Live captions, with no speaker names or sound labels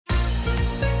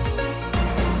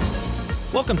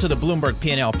Welcome to the Bloomberg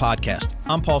P&L podcast.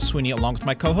 I'm Paul Sweeney along with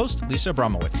my co-host, Lisa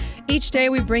Abramowitz. Each day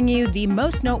we bring you the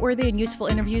most noteworthy and useful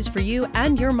interviews for you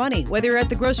and your money, whether you're at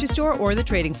the grocery store or the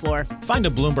trading floor. Find a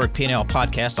Bloomberg P&L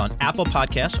podcast on Apple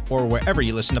Podcasts or wherever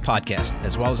you listen to podcasts,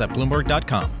 as well as at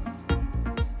Bloomberg.com.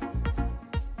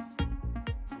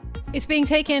 It's being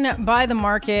taken by the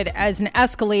market as an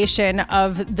escalation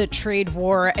of the trade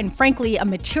war, and frankly, a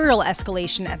material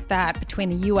escalation at that between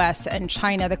the U.S. and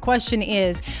China. The question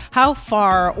is, how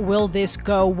far will this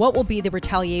go? What will be the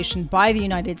retaliation by the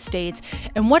United States?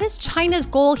 And what is China's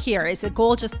goal here? Is the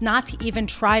goal just not to even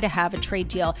try to have a trade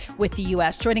deal with the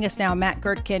U.S.? Joining us now, Matt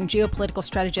Gertkin, geopolitical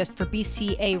strategist for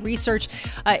BCA Research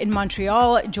in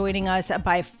Montreal, joining us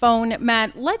by phone.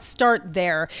 Matt, let's start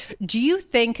there. Do you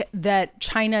think that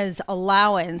China's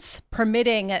allowance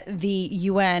permitting the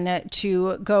yuan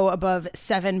to go above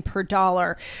 7 per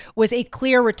dollar was a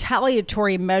clear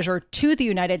retaliatory measure to the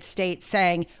United States,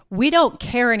 saying, we don't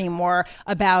care anymore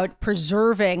about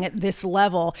preserving this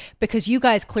level because you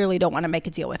guys clearly don't want to make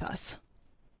a deal with us?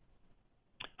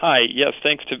 Hi. Yes,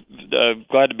 thanks.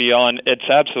 Glad to be on. It's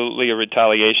absolutely a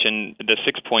retaliation. The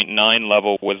 6.9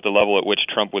 level was the level at which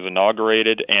Trump was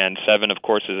inaugurated, and 7, of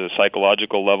course, is a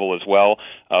psychological level as well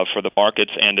for the markets,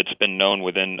 and it's been known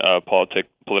within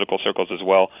political circles as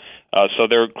well. So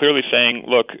they're clearly saying,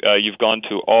 look, you've gone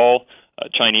to all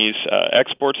Chinese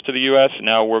exports to the U.S.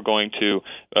 Now we're going to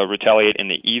retaliate in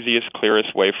the easiest,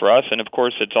 clearest way for us. And, of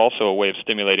course, it's also a way of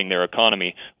stimulating their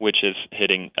economy, which is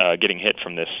getting hit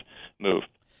from this move.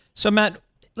 So, Matt,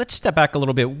 let's step back a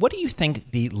little bit. What do you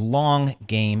think the long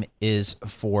game is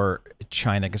for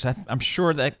China? Because I'm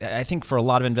sure that I think for a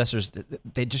lot of investors,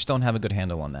 they just don't have a good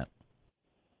handle on that.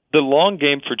 The long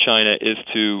game for China is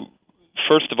to,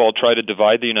 first of all, try to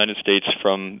divide the United States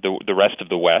from the rest of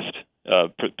the West,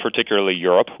 particularly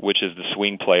Europe, which is the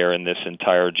swing player in this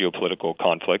entire geopolitical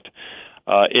conflict.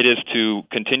 It is to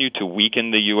continue to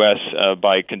weaken the U.S.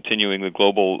 By continuing the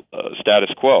global status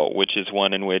quo, which is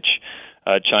one in which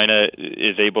China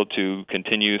is able to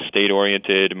continue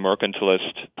state-oriented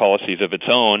mercantilist policies of its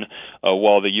own,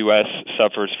 while the U.S.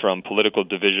 suffers from political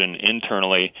division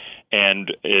internally and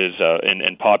is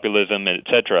and populism, et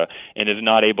cetera, and is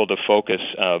not able to focus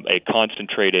a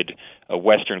concentrated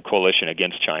Western coalition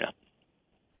against China.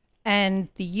 And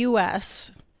the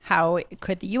U.S., how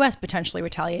could the U.S. potentially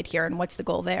retaliate here, and what's the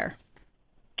goal there?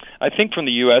 I think from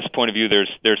the U.S. point of view,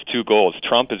 there's two goals.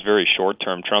 Trump is very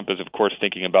short-term. Trump is, of course,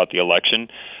 thinking about the election.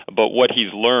 But what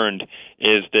he's learned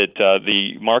is that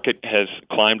the market has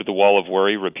climbed the wall of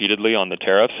worry repeatedly on the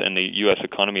tariffs, and the U.S.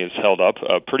 economy has held up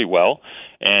pretty well.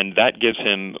 And that gives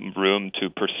him room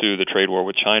to pursue the trade war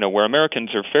with China, where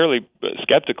Americans are fairly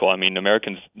skeptical. I mean,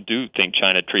 Americans do think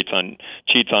China cheats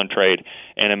on trade,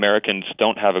 and Americans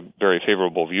don't have a very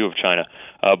favorable view of China.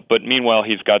 But meanwhile,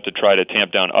 he's got to try to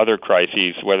tamp down other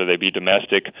crises, whether they be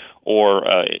domestic or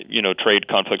trade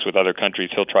conflicts with other countries.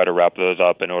 He'll try to wrap those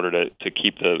up in order to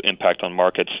keep the impact on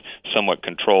markets somewhat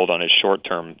controlled on his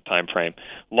short-term time frame.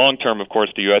 Long-term, of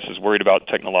course, the U.S. is worried about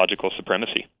technological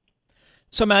supremacy.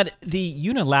 So, Matt, the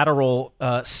unilateral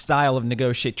style of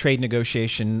trade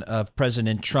negotiation of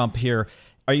President Trump here,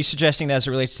 are you suggesting that as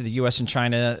it relates to the U.S. and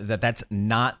China that that's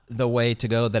not the way to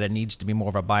go, that it needs to be more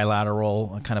of a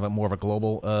bilateral, kind of more of a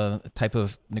global type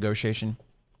of negotiation?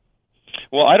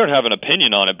 Well, I don't have an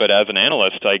opinion on it, but as an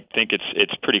analyst, I think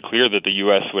it's pretty clear that the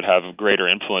U.S. would have greater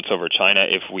influence over China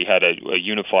if we had a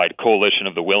unified coalition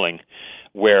of the willing,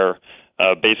 where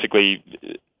basically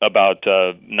about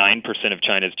 9% of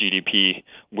China's GDP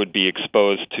would be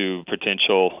exposed to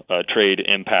potential trade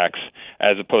impacts,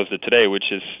 as opposed to today, which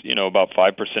is about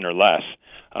 5% or less,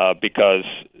 because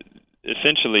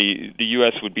essentially the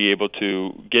U.S. would be able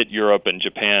to get Europe and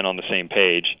Japan on the same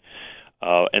page,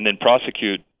 and then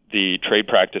prosecute the trade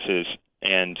practices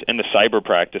and the cyber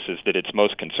practices that it's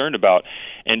most concerned about.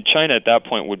 And China at that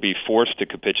point would be forced to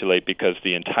capitulate because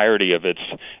the entirety of its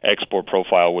export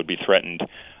profile would be threatened.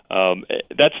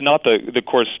 That's not the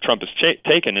course Trump has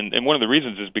taken, and one of the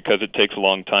reasons is because it takes a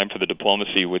long time for the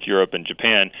diplomacy with Europe and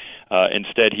Japan.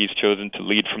 Instead, he's chosen to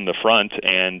lead from the front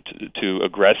and to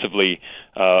aggressively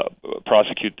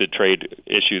prosecute the trade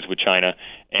issues with China.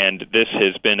 And this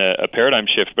has been a paradigm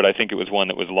shift, but I think it was one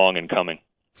that was long in coming.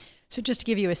 So just to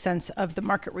give you a sense of the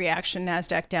market reaction,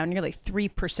 NASDAQ down nearly 3%,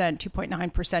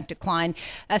 2.9% decline,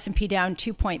 S&P down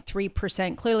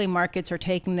 2.3%. Clearly, markets are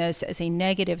taking this as a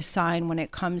negative sign when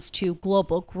it comes to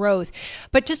global growth.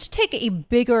 But just to take a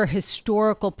bigger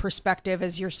historical perspective,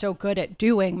 as you're so good at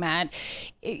doing, Matt,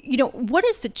 what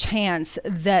is the chance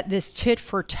that this tit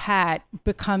for tat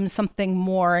becomes something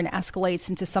more and escalates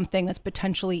into something that's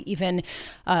potentially even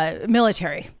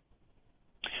military?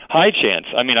 High chance.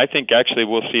 I mean, I think actually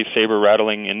we'll see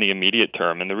saber-rattling in the immediate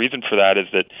term. And the reason for that is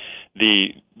that the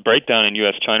breakdown in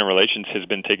U.S.-China relations has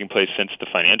been taking place since the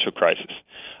financial crisis.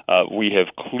 We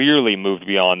have clearly moved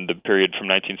beyond the period from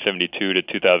 1972 to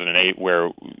 2008, where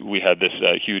we had this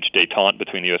huge détente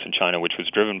between the U.S. and China, which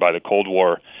was driven by the Cold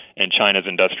War and China's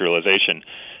industrialization.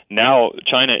 Now,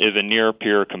 China is a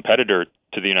near-peer competitor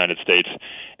to the United States,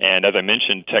 and as I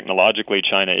mentioned, technologically,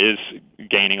 China is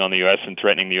gaining on the U.S. and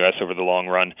threatening the U.S. over the long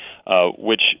run,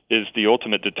 which is the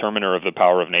ultimate determiner of the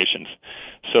power of nations.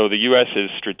 So the U.S. is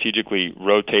strategically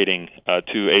rotating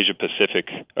to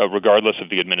Asia-Pacific, regardless of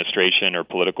the administration or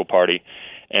political party.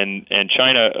 And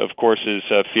China, of course, is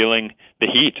feeling the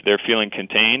heat. They're feeling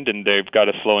contained, and they've got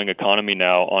a slowing economy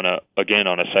now on a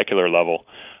secular level.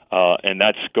 And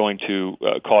that's going to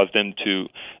cause them to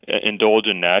indulge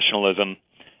in nationalism.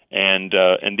 And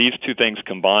these two things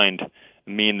combined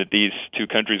mean that these two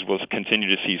countries will continue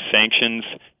to see sanctions,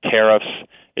 tariffs.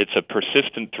 It's a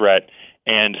persistent threat,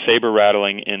 and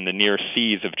saber-rattling in the near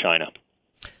seas of China.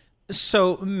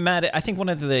 So, Matt, I think one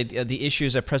of the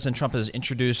issues that President Trump has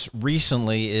introduced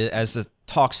recently, as the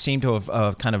talks seem to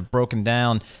have kind of broken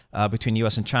down between the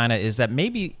U.S. and China, is that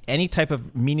maybe any type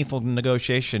of meaningful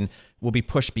negotiation will be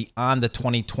pushed beyond the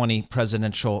 2020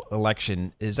 presidential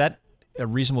election. Is that a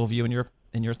reasonable view in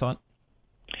your thought?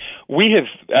 We have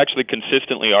actually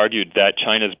consistently argued that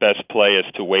China's best play is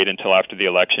to wait until after the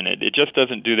election. It just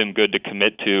doesn't do them good to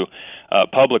commit to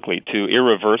publicly to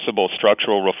irreversible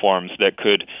structural reforms that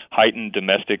could heighten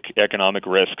domestic economic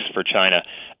risks for China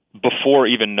before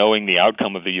even knowing the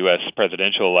outcome of the U.S.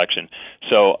 presidential election.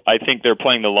 So I think they're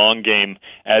playing the long game,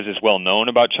 as is well known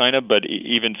about China, but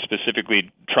even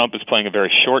specifically, Trump is playing a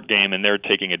very short game, and they're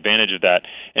taking advantage of that.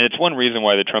 And it's one reason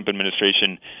why the Trump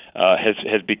administration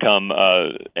has become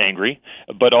angry.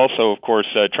 But also, of course,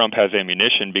 Trump has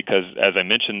ammunition because, as I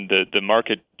mentioned, the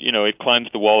market, it climbs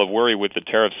the wall of worry with the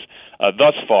tariffs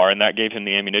thus far, and that gave him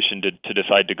the ammunition to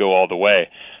decide to go all the way.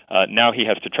 Now he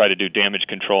has to try to do damage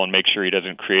control and make sure he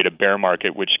doesn't create a bear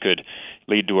market, which could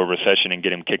lead to a recession and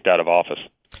get him kicked out of office.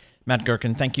 Matt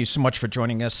Gerken, thank you so much for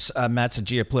joining us. Matt's a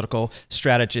geopolitical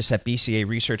strategist at BCA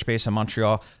Research based in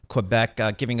Montreal,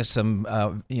 Quebec, giving us some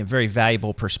very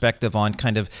valuable perspective on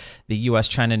kind of the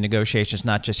U.S.-China negotiations,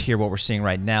 not just here what we're seeing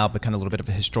right now, but kind of a little bit of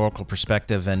a historical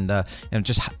perspective and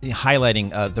just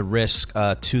highlighting the risk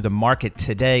to the market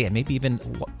today and maybe even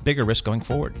bigger risk going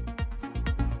forward.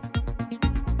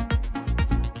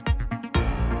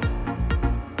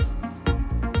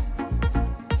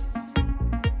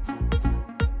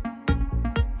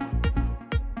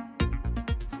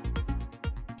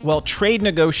 Well, trade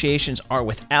negotiations are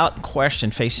without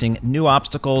question facing new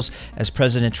obstacles as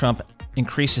President Trump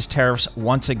increases tariffs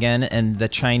once again, and the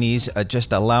Chinese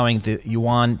just allowing the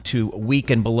yuan to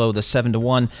weaken below the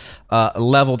 7-to-1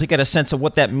 level. To get a sense of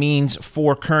what that means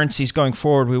for currencies going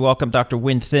forward, we welcome Dr.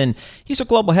 Win Thin. He's a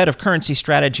global head of currency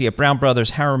strategy at Brown Brothers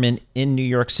Harriman in New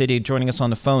York City, joining us on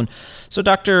the phone. So,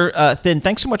 Dr. Thin,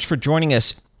 thanks so much for joining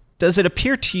us. Does it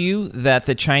appear to you that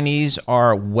the Chinese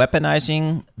are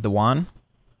weaponizing the yuan?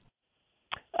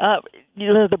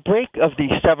 The break of the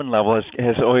 7 level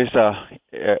has always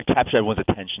captured everyone's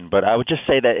attention, but I would just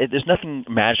say that there's nothing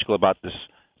magical about this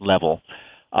level.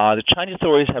 The Chinese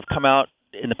authorities have come out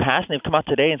in the past, and they've come out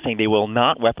today and saying they will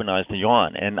not weaponize the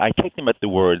yuan, and I take them at the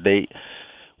word.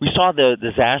 We saw the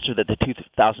disaster that the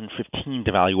 2015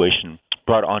 devaluation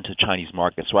brought onto the Chinese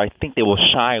market, so I think they will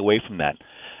shy away from that.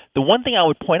 The one thing I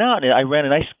would point out, I ran a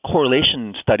nice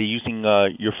correlation study using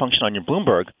your function on your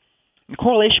Bloomberg. The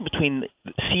correlation between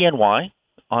CNY,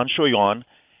 onshore yuan,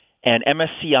 and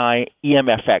MSCI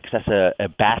EMFX, that's a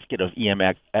basket of EM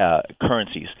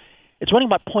currencies, it's running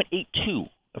about 0.82,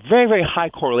 a very, very high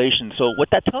correlation. So what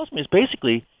that tells me is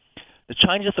basically the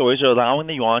Chinese authorities are allowing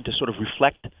the yuan to sort of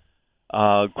reflect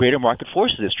greater market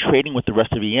forces. It's trading with the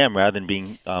rest of EM rather than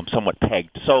being somewhat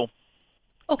pegged. So,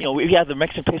 okay. We have the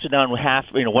Mexican peso down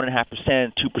 1.5%,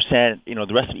 2%,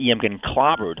 the rest of EM getting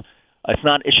clobbered. It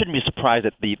shouldn't be a surprise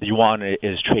that the yuan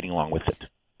is trading along with it.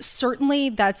 Certainly,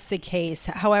 that's the case.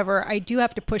 However, I do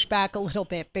have to push back a little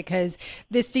bit because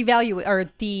this the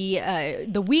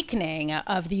weakening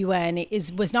of the yuan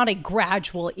was not a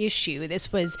gradual issue.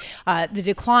 This was the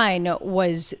decline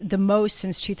was the most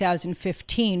since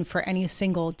 2015 for any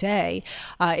single day.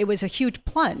 It was a huge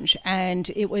plunge,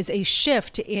 and it was a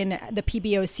shift in the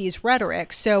PBOC's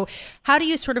rhetoric. So, how do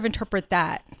you sort of interpret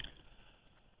that?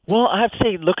 Well, I have to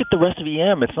say, look at the rest of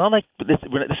EM. It's not like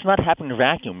it's not happening in a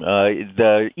vacuum.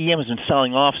 The EM has been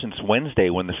selling off since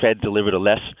Wednesday when the Fed delivered a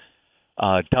less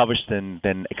dovish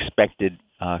than expected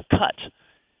cut.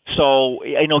 So,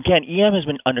 again, EM has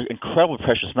been under incredible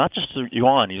pressure. It's not just the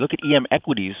yuan. You look at EM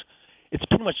equities, it's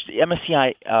pretty much the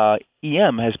MSCI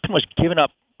EM has pretty much given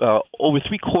up over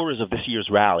three-quarters of this year's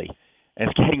rally, and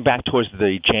it's getting back towards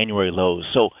the January lows.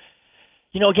 So,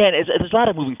 again, there's a lot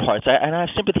of moving parts, and I have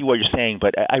sympathy with what you're saying,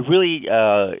 but I really,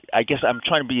 I guess I'm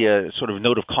trying to be a sort of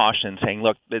note of caution, saying,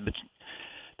 look,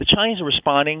 the Chinese are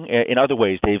responding in other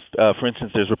ways. They've, for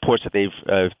instance, there's reports that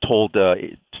they've told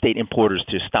state importers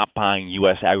to stop buying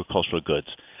U.S. agricultural goods.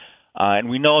 And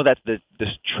we know that this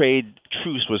trade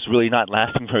truce was really not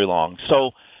lasting very long.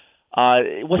 So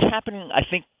what's happening, I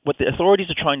think what the authorities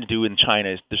are trying to do in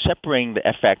China is they're separating the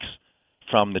FX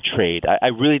from the trade. I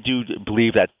really do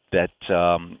believe that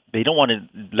they don't want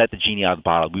to let the genie out of the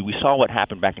bottle. We saw what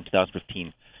happened back in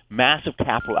 2015. Massive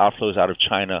capital outflows out of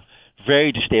China,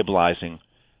 very destabilizing.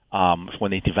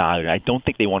 When they devalued. I don't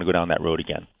think they want to go down that road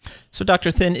again. So,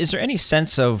 Dr. Thin, is there any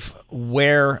sense of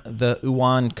where the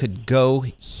yuan could go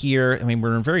here? I mean,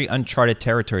 we're in very uncharted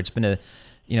territory. It's been a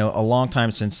long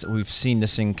time since we've seen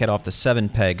this thing get off the 7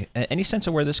 peg. Any sense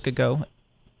of where this could go?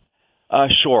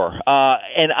 Sure.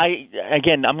 And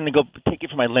I'm going to go take it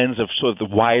from my lens of sort of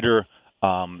the wider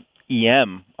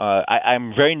EM.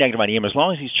 I'm very negative on EM. As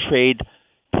long as these trade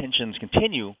tensions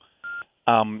continue,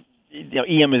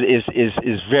 EM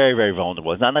is very, very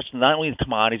vulnerable. It's not only the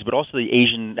commodities, but also the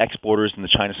Asian exporters and the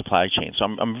China supply chain. So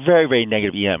I'm very, very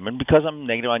negative EM. And because I'm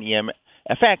negative on EM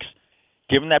FX,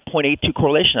 given that 0.82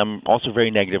 correlation, I'm also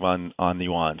very negative on the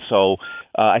yuan. So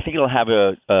I think it'll have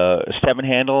a 7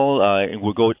 handle, and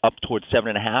we'll go up towards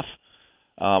 7.5.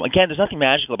 Again, there's nothing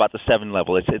magical about the 7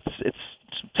 level. It's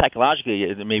psychologically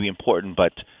it may be important,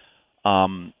 but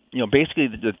basically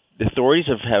the authorities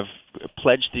have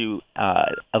pledged to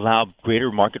allow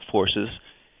greater market forces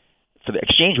for the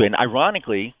exchange rate. And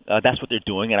ironically, that's what they're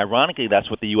doing. And ironically, that's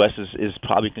what the U.S. is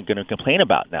probably going to complain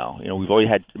about now. We've already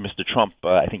had Mr. Trump,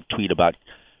 I think, tweet about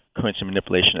currency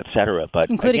manipulation, et cetera. But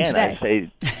including again, today.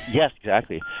 I say, yes,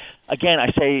 exactly. Again, I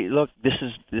say, look,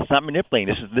 it's not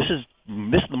manipulating. This is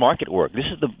the market work. This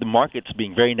is the markets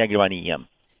being very negative on EM.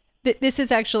 This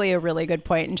is actually a really good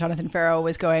point, and Jonathan Farrow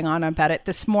was going on about it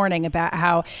this morning about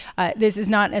how this is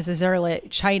not necessarily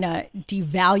China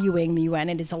devaluing the yuan.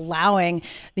 It is allowing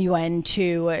the yuan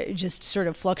to just sort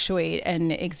of fluctuate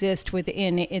and exist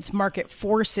within its market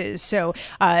forces. So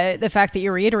the fact that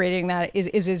you're reiterating that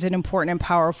is an important and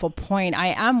powerful point. I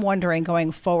am wondering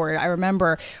going forward, I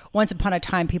remember once upon a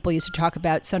time people used to talk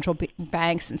about central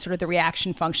banks and sort of the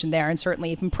reaction function there, and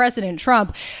certainly even President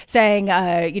Trump saying,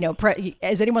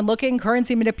 is anyone looking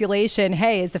currency manipulation?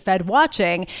 Hey, is the Fed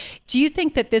watching? Do you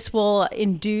think that this will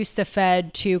induce the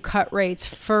Fed to cut rates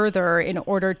further in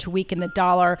order to weaken the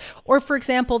dollar, or, for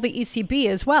example, the ECB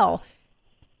as well?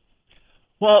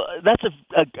 Well, that's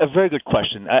a very good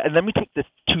question. And let me take the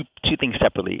two things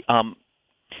separately.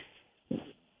 The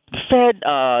Fed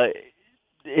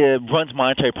runs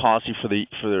monetary policy for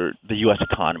the U.S.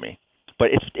 economy.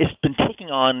 But it's been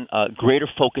taking on a greater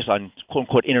focus on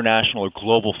quote-unquote international or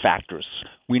global factors.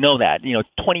 We know that.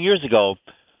 20 years ago,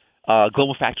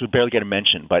 global factors would barely get a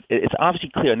mention. But it's obviously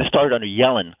clear, and this started under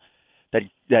Yellen,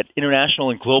 that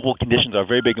international and global conditions are a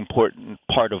very big important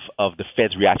part of the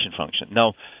Fed's reaction function.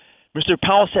 Now, Mr.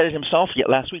 Powell said it himself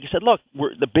last week. He said, look,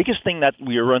 the biggest thing that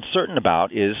we are uncertain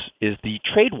about is the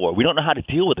trade war. We don't know how to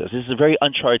deal with this. This is a very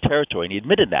uncharted territory, and he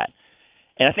admitted that.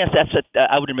 And I think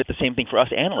I would admit the same thing for us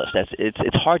analysts.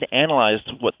 It's hard to analyze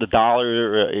what the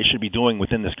dollar should be doing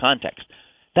within this context.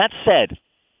 That said,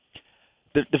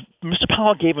 Mr.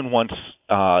 Powell gave in once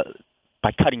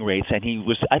by cutting rates, and he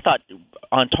was, I thought,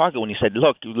 on target when he said,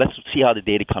 look, let's see how the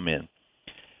data come in.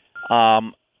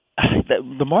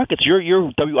 The markets, your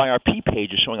WIRP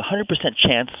page is showing a 100%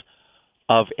 chance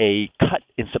of a cut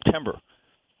in September.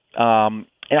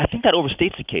 And I think that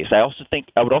overstates the case.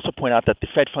 I would also point out that the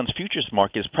Fed funds futures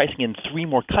market is pricing in 3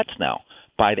 more cuts now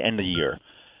by the end of the year.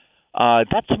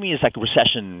 That to me is like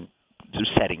recession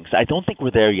settings. I don't think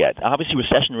we're there yet. Obviously,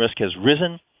 recession risk has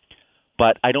risen,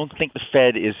 but I don't think the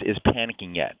Fed is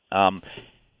panicking yet.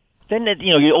 Then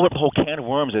you open up the whole can of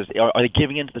worms. Are they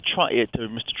giving in to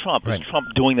Mr. Trump? Right. Is Trump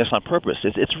doing this on purpose?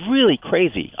 It's really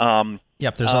crazy.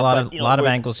 Yep, there's a lot of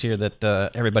angles here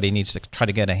that everybody needs to try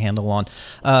to get a handle on.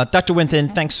 Dr. Win Thin,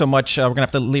 thanks so much. We're going to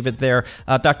have to leave it there.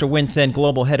 Dr. Win Thin,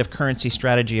 Global Head of Currency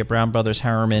Strategy at Brown Brothers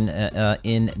Harriman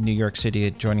in New York City,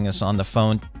 joining us on the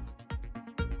phone.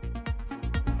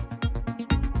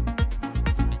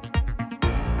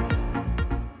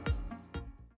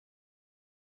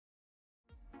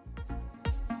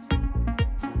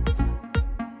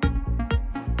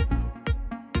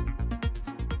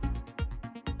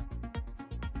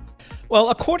 Well,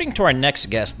 according to our next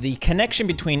guest, the connection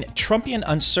between Trumpian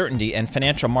uncertainty and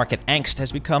financial market angst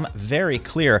has become very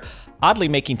clear, oddly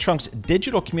making Trump's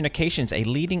digital communications a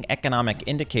leading economic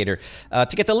indicator.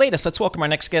 To get the latest, let's welcome our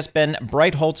next guest, Ben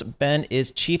Breitholtz. Ben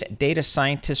is Chief Data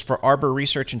Scientist for Arbor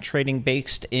Research and Trading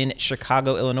based in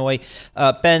Chicago, Illinois.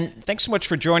 Ben, thanks so much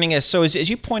for joining us. So as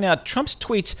you point out, Trump's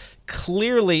tweets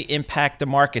clearly impact the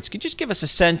markets. Could you just give us a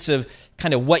sense of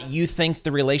kind of what you think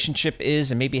the relationship is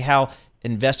and maybe how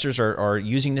investors are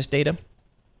using this data?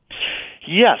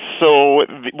 Yes. So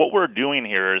what we're doing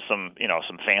here is some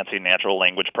fancy natural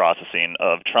language processing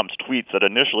of Trump's tweets that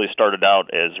initially started out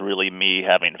as really me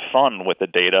having fun with the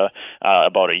data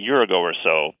about a year ago or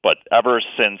so. But ever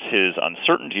since his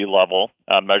uncertainty level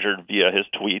measured via his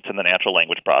tweets and the natural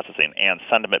language processing and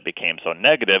sentiment became so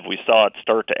negative, we saw it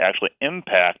start to actually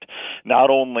impact not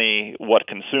only what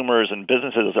consumers and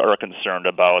businesses are concerned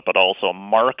about, but also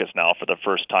markets now for the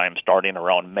first time starting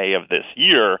around May of this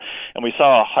year. And we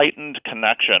saw a heightened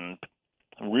connection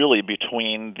really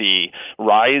between the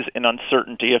rise in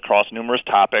uncertainty across numerous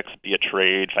topics, be it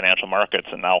trade, financial markets,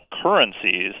 and now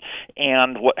currencies,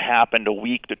 and what happened a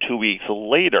week to 2 weeks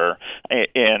later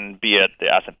in be it the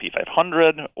S&P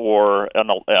 500 or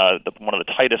one of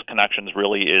the tightest connections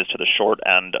really is to the short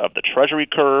end of the Treasury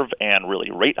curve and really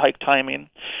rate hike timing.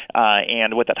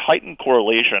 And with that heightened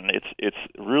correlation, it's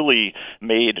really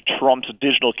made Trump's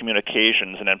digital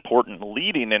communications an important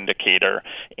leading indicator.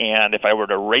 And if I were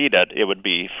to rate it, it would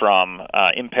be from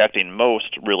impacting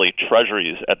most really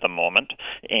treasuries at the moment,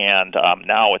 and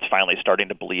now it's finally starting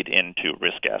to bleed into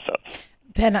risk assets.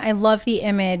 Ben, I love the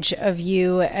image of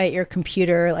you at your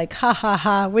computer, like, ha, ha,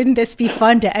 ha, wouldn't this be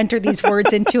fun to enter these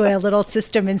words into a little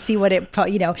system and see what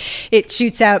it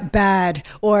shoots out bad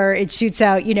or it shoots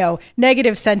out,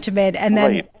 negative sentiment. And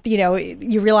then, right.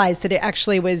 You realize that it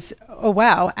actually was, oh,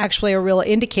 wow, actually a real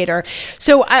indicator.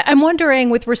 So I'm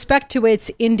wondering, with respect to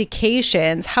its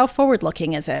indications, how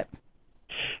forward-looking is it?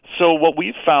 So what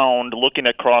we've found looking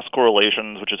at cross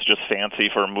correlations, which is just fancy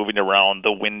for moving around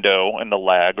the window and the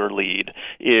lag or lead,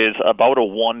 is about a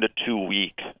 1 to 2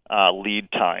 week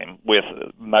lead time with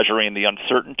measuring the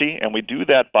uncertainty, and we do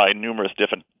that by numerous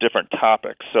different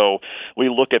topics. So we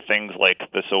look at things like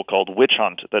the so-called witch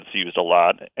hunt that's used a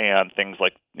lot, and things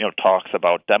like talks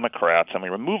about Democrats, and we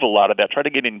remove a lot of that, try to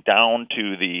getting down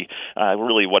to the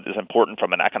really what is important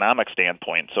from an economic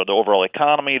standpoint. So the overall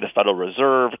economy, the Federal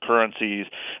Reserve, currencies,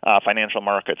 financial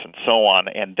markets, and so on.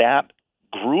 And that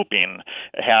grouping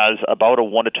has about a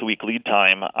 1 to 2 week lead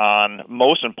time on,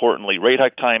 most importantly, rate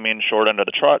hike timing, short end of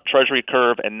the Treasury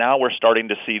curve, and now we're starting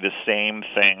to see the same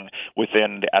thing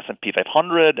within the S&P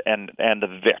 500 and the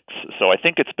VIX. So I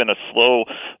think it's been a slow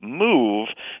move,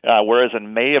 whereas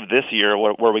in May of this year,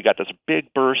 where we got this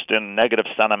big burst in negative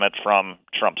sentiment from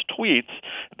Trump's tweets,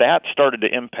 that started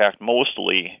to impact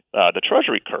mostly the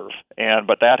Treasury curve,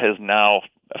 but that has now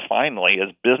finally,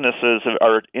 as businesses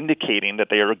are indicating that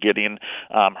they are getting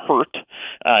hurt,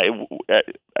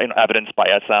 evidenced by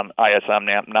ISM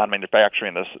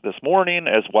non-manufacturing this morning,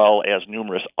 as well as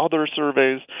numerous other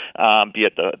surveys, be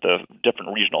it the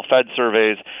different regional Fed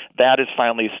surveys, that is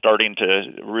finally starting to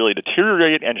really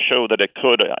deteriorate and show that it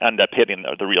could end up hitting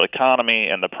the real economy.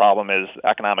 And the problem is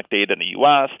economic data in the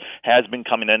U.S. has been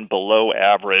coming in below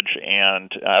average, and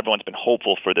everyone's been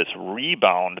hopeful for this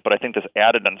rebound. But I think this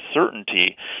added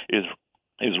uncertainty is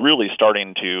really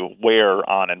starting to wear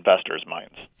on investors'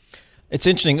 minds. It's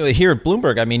interesting here at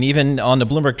Bloomberg. I mean, even on the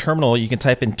Bloomberg terminal, you can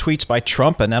type in tweets by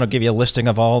Trump, and that'll give you a listing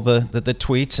of all the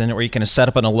tweets, or you can set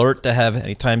up an alert to have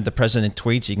anytime the president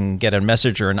tweets, you can get a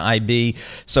message or an IB.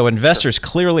 So investors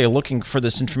clearly are looking for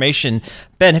this information.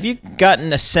 Ben, have you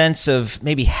gotten a sense of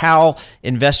maybe how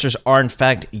investors are in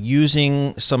fact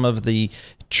using some of the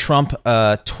Trump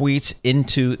tweets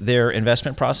into their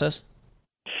investment process?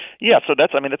 Yeah, so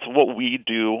that's what we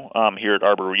do here at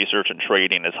Arbor Research and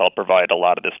Trading is help provide a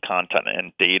lot of this content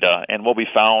and data. And what we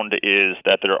found is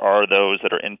that there are those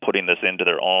that are inputting this into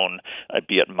their own,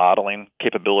 be it modeling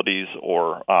capabilities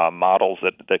or models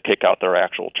that kick out their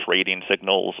actual trading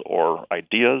signals or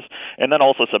ideas. And then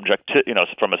also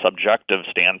from a subjective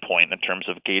standpoint in terms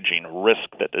of gauging risk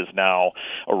that is now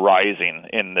arising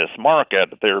in this market,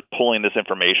 they're pulling this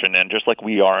information in just like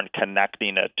we are and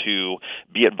connecting it to,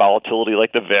 be it volatility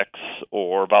like the VIX,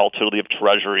 or volatility of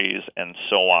treasuries and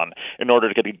so on in order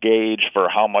to get a gauge for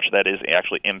how much that is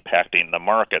actually impacting the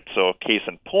market. So case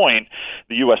in point,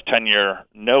 the U.S. 10-year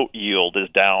note yield is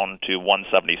down to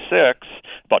 176,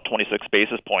 about 26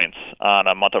 basis points on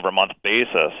a month-over-month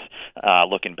basis,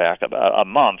 looking back about a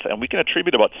month. And we can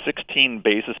attribute about 16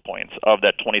 basis points of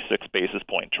that 26 basis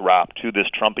point drop to this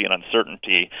Trumpian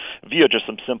uncertainty via just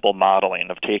some simple modeling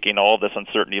of taking all of this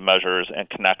uncertainty measures and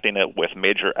connecting it with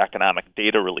major economic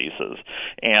data releases.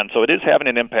 And so it is having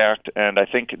an impact, and I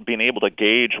think being able to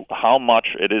gauge how much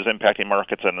it is impacting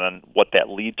markets and then what that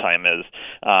lead time is,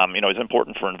 is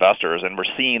important for investors. And we're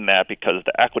seeing that because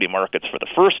the equity markets for the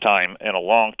first time in a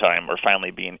long time are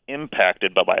finally being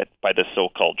impacted by this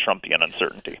so-called Trumpian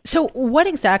uncertainty. So what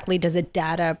exactly does a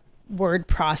data word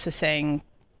processing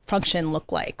function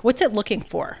look like? What's it looking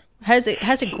for? How does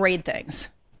it grade things?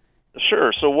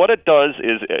 Sure. So what it does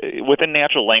is within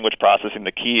natural language processing,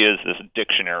 the key is this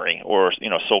dictionary or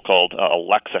so-called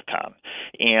lexicon.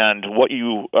 And what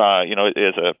you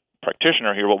as a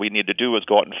practitioner here, what we need to do is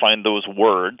go out and find those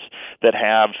words that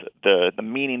have the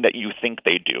meaning that you think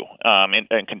they do,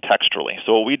 and contextually.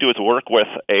 So what we do is work with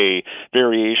a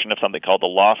variation of something called the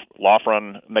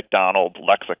Lofgren-McDonald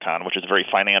lexicon, which is very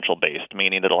financial based,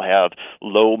 meaning it'll have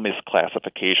low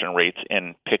misclassification rates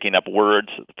in picking up words,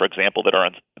 for example,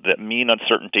 that mean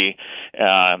uncertainty,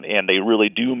 and they really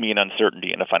do mean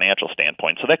uncertainty in a financial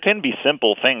standpoint. So that can be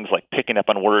simple things like picking up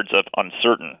on words of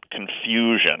uncertain,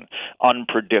 confusion,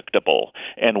 unpredictable,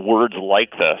 and words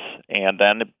like this, and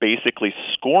then basically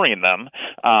scoring them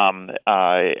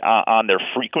on their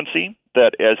frequency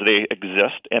that as they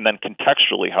exist, and then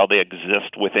contextually how they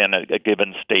exist within a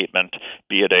given statement,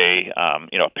 be it a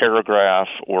paragraph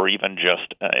or even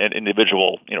just an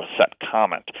individual set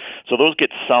comment. So those get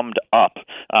summed up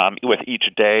with each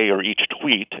day or each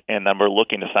tweet, and then we're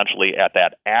looking essentially at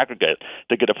that aggregate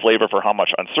to get a flavor for how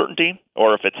much uncertainty,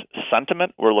 or if it's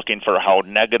sentiment, we're looking for how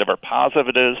negative or positive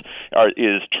it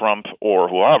is Trump or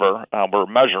whoever. We're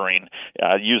measuring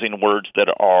using words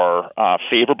that are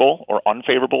favorable or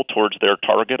unfavorable towards their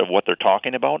target of what they're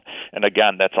talking about. And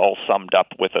again, that's all summed up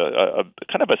with a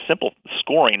kind of a simple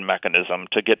scoring mechanism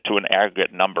to get to an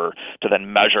aggregate number to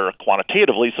then measure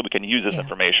quantitatively so we can use this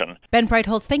information. Ben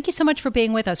Breitholtz, thank you so much for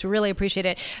being with us. We really appreciate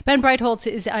it. Ben Breitholtz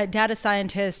is a data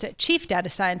scientist, chief data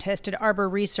scientist at Arbor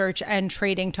Research and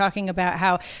Trading, talking about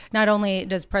how not only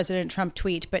does President Trump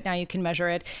tweet, but now you can measure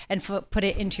it and put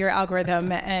it into your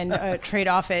algorithm and trade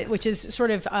off it, which is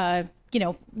sort of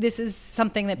this is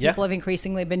something that people have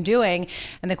increasingly been doing.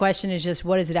 And the question is just,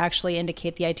 what does it actually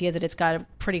indicate? The idea that it's got a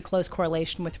pretty close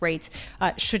correlation with rates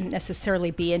shouldn't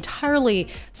necessarily be entirely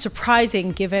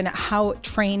surprising given how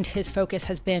trained his focus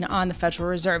has been on the Federal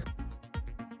Reserve.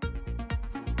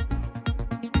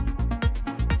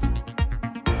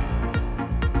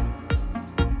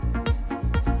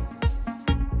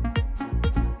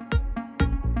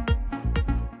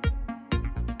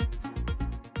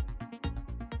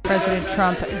 President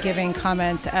Trump giving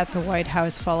comments at the White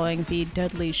House following the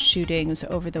deadly shootings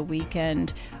over the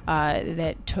weekend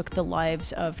that took the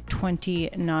lives of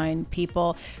 29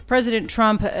 people. President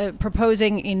Trump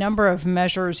proposing a number of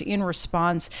measures in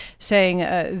response, saying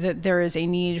that there is a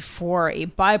need for a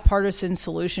bipartisan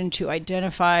solution to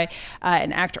identify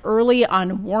and act early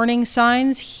on warning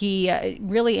signs. He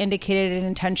really indicated an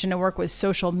intention to work with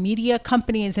social media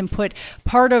companies and put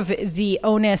part of the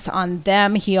onus on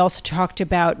them. He also talked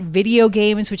about video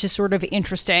games, which is sort of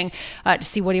interesting to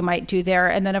see what he might do there.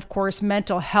 And then, of course,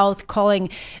 mental health, calling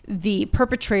the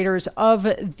perpetrators of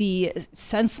the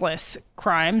senseless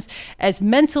crimes as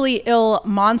mentally ill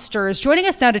monsters. Joining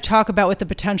us now to talk about what the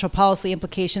potential policy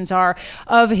implications are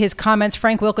of his comments,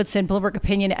 Frank Wilkinson, Bloomberg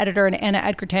Opinion Editor, and Anna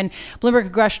Edgerton, Bloomberg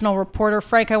Congressional Reporter.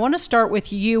 Frank, I want to start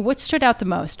with you. What stood out the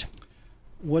most?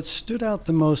 What stood out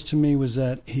the most to me was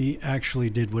that he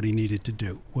actually did what he needed to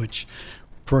do, which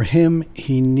for him,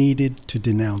 he needed to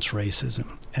denounce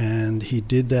racism. And he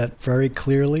did that very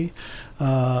clearly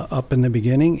up in the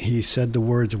beginning. He said the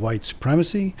words white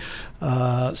supremacy.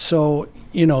 So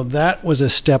that was a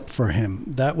step for him.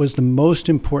 That was the most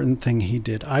important thing he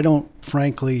did. I don't,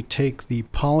 frankly, take the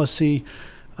policy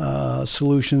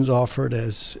solutions offered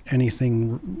as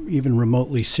anything even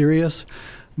remotely serious.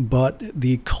 But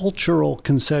the cultural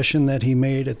concession that he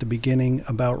made at the beginning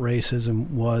about racism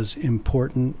was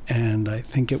important, and I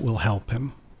think it will help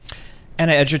him.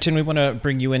 Anna Edgerton, we want to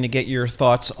bring you in to get your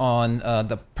thoughts on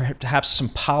perhaps some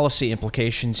policy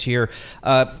implications here.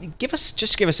 Give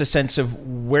us a sense of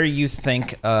where you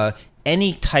think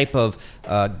any type of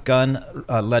gun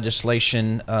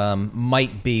legislation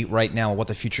might be right now, and what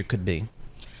the future could be.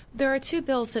 There are two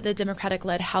bills that the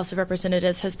Democratic-led House of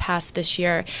Representatives has passed this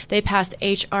year. They passed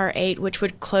H.R. 8, which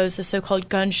would close the so-called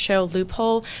gun show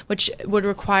loophole, which would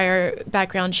require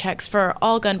background checks for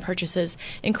all gun purchases,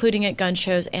 including at gun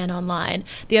shows and online.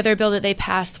 The other bill that they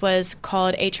passed was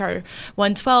called H.R.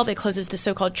 112. It closes the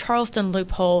so-called Charleston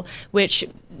loophole, which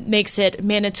makes it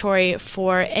mandatory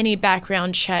for any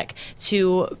background check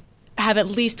to have at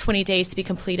least 20 days to be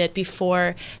completed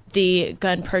before the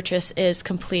gun purchase is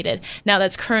completed. Now,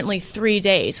 that's currently 3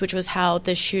 days, which was how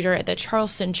the shooter at the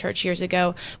Charleston church years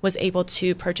ago was able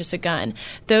to purchase a gun.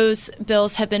 Those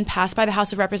bills have been passed by the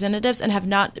House of Representatives and have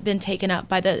not been taken up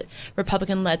by the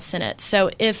Republican-led Senate. So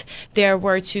if there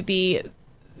were to be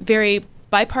very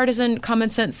bipartisan, common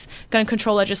sense gun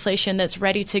control legislation that's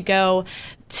ready to go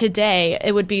today,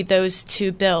 it would be those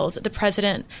two bills. The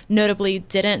president notably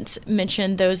didn't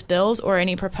mention those bills or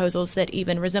any proposals that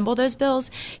even resemble those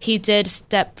bills. He did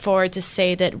step forward to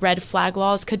say that red flag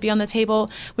laws could be on the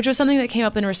table, which was something that came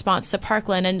up in response to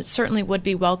Parkland and certainly would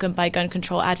be welcomed by gun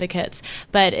control advocates,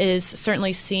 but is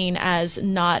certainly seen as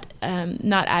not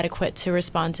adequate to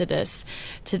respond to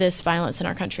this violence in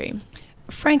our country.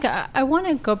 Frank, I want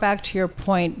to go back to your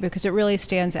point because it really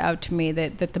stands out to me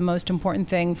that the most important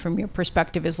thing from your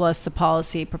perspective is less the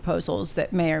policy proposals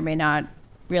that may or may not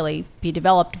really be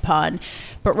developed upon,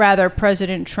 but rather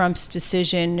President Trump's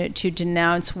decision to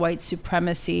denounce white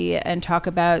supremacy and talk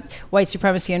about white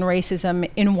supremacy and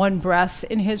racism in one breath,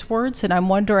 in his words. And I'm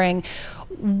wondering,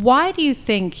 why do you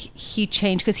think he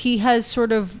changed? Because he has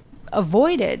sort of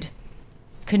avoided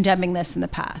condemning this in the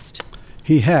past.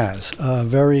 He has,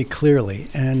 very clearly,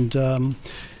 and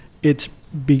it's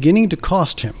beginning to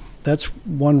cost him. That's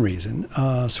one reason.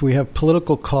 So we have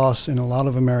political costs in a lot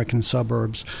of American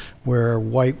suburbs where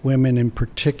white women in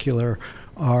particular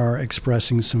are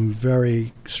expressing some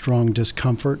very strong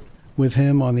discomfort with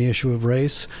him on the issue of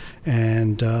race.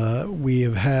 And we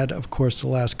have had, of course, the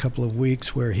last couple of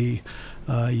weeks where he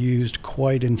used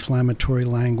quite inflammatory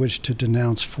language to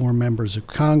denounce 4 members of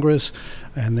Congress,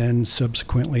 and then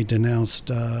subsequently denounced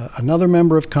another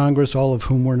member of Congress, all of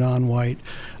whom were non-white.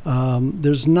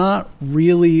 There's not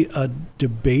really a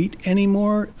debate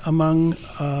anymore among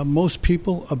most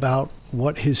people about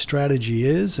what his strategy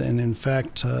is, and in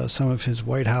fact, some of his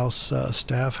White House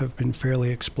staff have been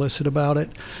fairly explicit about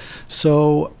it.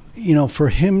 So, you know, for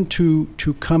him to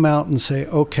come out and say,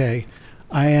 okay,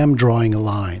 I am drawing a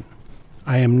line.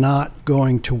 I am not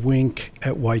going to wink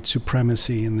at white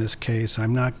supremacy in this case.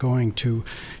 I'm not going to,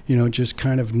 you know, just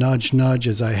kind of nudge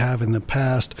as I have in the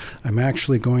past. I'm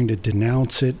actually going to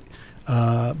denounce it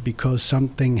because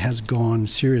something has gone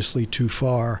seriously too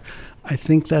far. I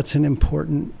think that's an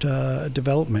important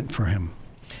development for him.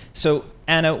 So,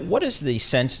 Anna, what is the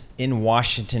sense in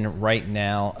Washington right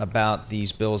now about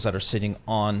these bills that are sitting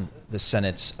on the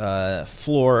Senate's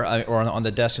floor or on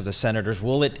the desk of the senators?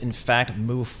 Will it, in fact,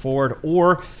 move forward,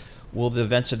 or will the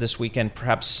events of this weekend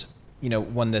perhaps, you know,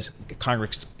 when the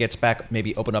Congress gets back,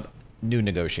 maybe open up new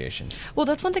negotiations? Well,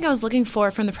 that's one thing I was looking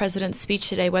for from the president's speech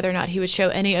today, whether or not he would show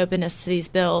any openness to these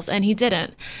bills, and he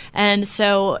didn't. And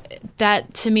so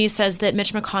that, to me, says that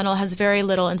Mitch McConnell has very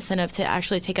little incentive to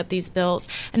actually take up these bills.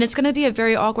 And it's going to be a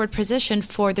very awkward position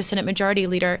for the Senate Majority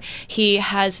Leader. He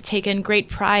has taken great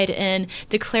pride in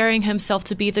declaring himself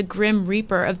to be the grim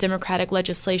reaper of Democratic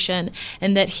legislation,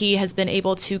 and that he has been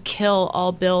able to kill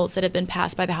all bills that have been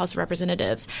passed by the House of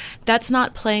Representatives. That's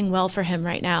not playing well for him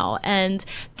right now. And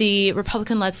the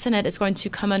Republican-led Senate is going to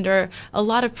come under a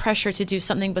lot of pressure to do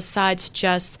something besides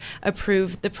just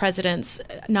approve the president's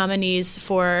nominees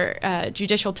for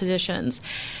judicial positions.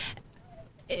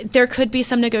 There could be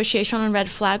some negotiation on red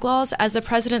flag laws. As the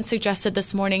president suggested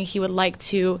this morning, he would like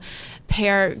to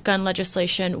pair gun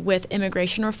legislation with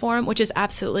immigration reform, which is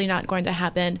absolutely not going to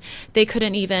happen. They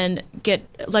couldn't even get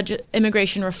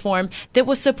immigration reform that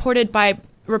was supported by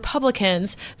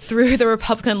Republicans through the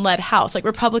Republican-led House. Like,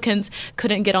 Republicans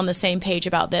couldn't get on the same page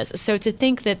about this. So to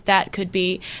think that could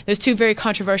be, those two very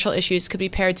controversial issues could be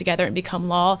paired together and become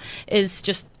law is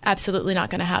just absolutely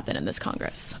not going to happen in this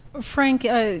Congress. Frank,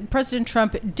 President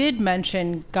Trump did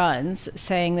mention guns,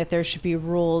 saying that there should be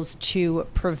rules to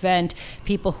prevent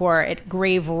people who are at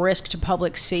grave risk to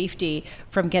public safety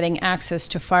from getting access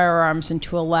to firearms and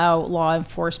to allow law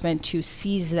enforcement to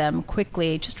seize them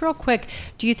quickly. Just real quick,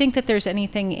 do you think that there's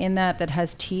anything in that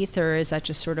has teeth, or is that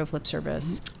just sort of lip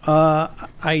service?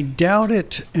 I doubt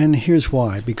it, and here's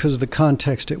why. Because of the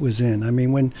context it was in. I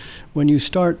mean, when you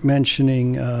start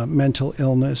mentioning mental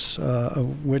illness,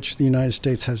 of which the United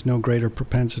States has no greater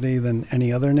propensity than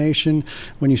any other nation,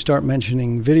 when you start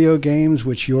mentioning video games,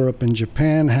 which Europe and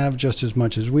Japan have just as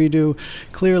much as we do,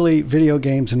 clearly video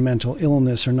games and mental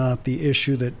illness are not the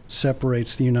issue that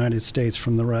separates the United States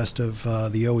from the rest of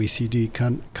the OECD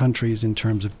countries in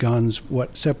terms of guns.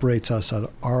 What separates us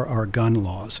are our gun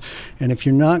laws. And if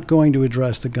you're not going to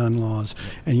address the gun laws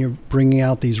and you're bringing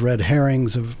out these red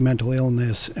herrings of mental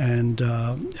illness and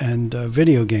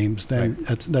video games, then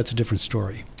that's a different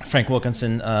story. Frank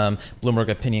Wilkinson, Bloomberg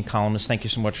opinion columnist, thank you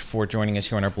so much for joining us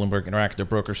here in our Bloomberg Interactive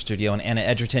Broker studio. And Anna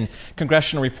Edgerton,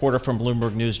 congressional reporter from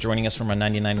Bloomberg News, joining us from our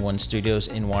 99.1 studios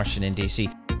in Washington, D.C.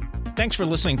 Thanks for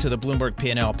listening to the Bloomberg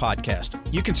P&L podcast.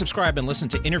 You can subscribe and listen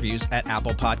to interviews at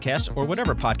Apple Podcasts or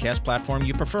whatever podcast platform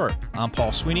you prefer. I'm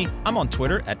Paul Sweeney. I'm on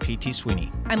Twitter at PT Sweeney.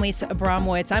 I'm Lisa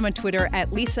Abramowitz. I'm on Twitter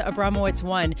at Lisa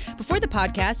Abramowitz1. Before the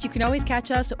podcast, you can always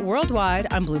catch us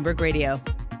worldwide on Bloomberg Radio.